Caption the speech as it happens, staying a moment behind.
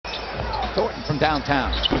Thornton from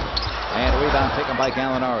downtown. And a rebound taken by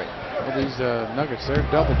Gallinari. Well, these Nuggets, they're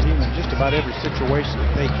double teaming just about every situation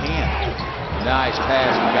that they can. Nice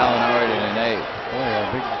pass from Gallinari to Nene. Boy, a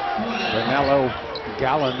big Danilo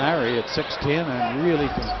Gallinari at 6'10" and really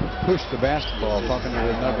can push the basketball. Talking to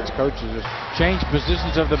the Nuggets coaches, change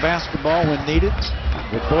positions of the basketball when needed.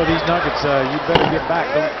 But boy, these Nuggets, you better get back.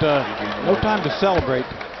 Don't no time to celebrate.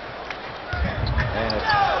 And a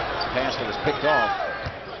pass that was picked off.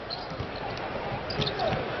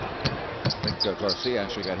 I think Garcia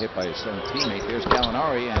actually got hit by his own teammate. There's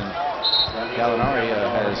Gallinari, and Gallinari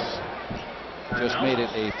has just made it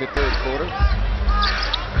a third quarter.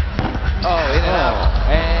 Oh, in and out.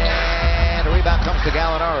 And a rebound comes to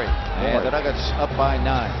Gallinari. And the Nuggets up by 9.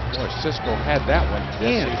 Boy, Cisco had that one.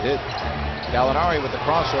 Yes, he did. Gallinari with the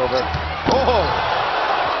crossover. Oh!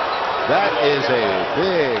 That is a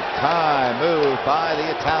big time move by the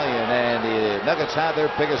Italian, and the Nuggets have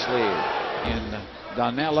their biggest lead. And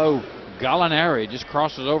Danilo Gallinari just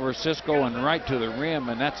crosses over Cisco and right to the rim,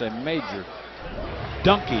 and that's a major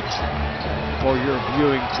dunkage for your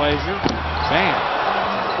viewing pleasure. Bam!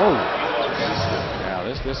 Whoa! Yeah,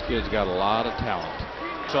 this kid's got a lot of talent.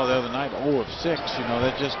 Saw the other night 0 of 6. You know,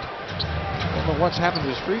 that just, I don't know what's happened to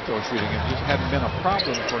his free throw shooting. It just hadn't been a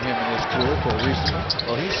problem for him in his career for recently.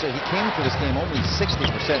 Well, he came into this game only 60%.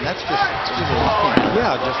 That's just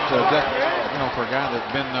yeah, just you know, for a guy that's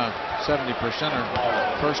been 70%er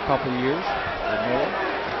first couple years or more.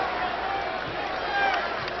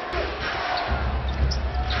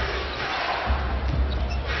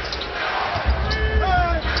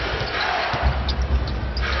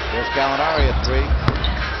 There's Gallinari at 3.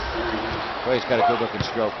 Well, he's got a good-looking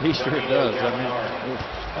stroke. He sure does. I mean,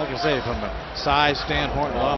 like I say, from a size standpoint, a lot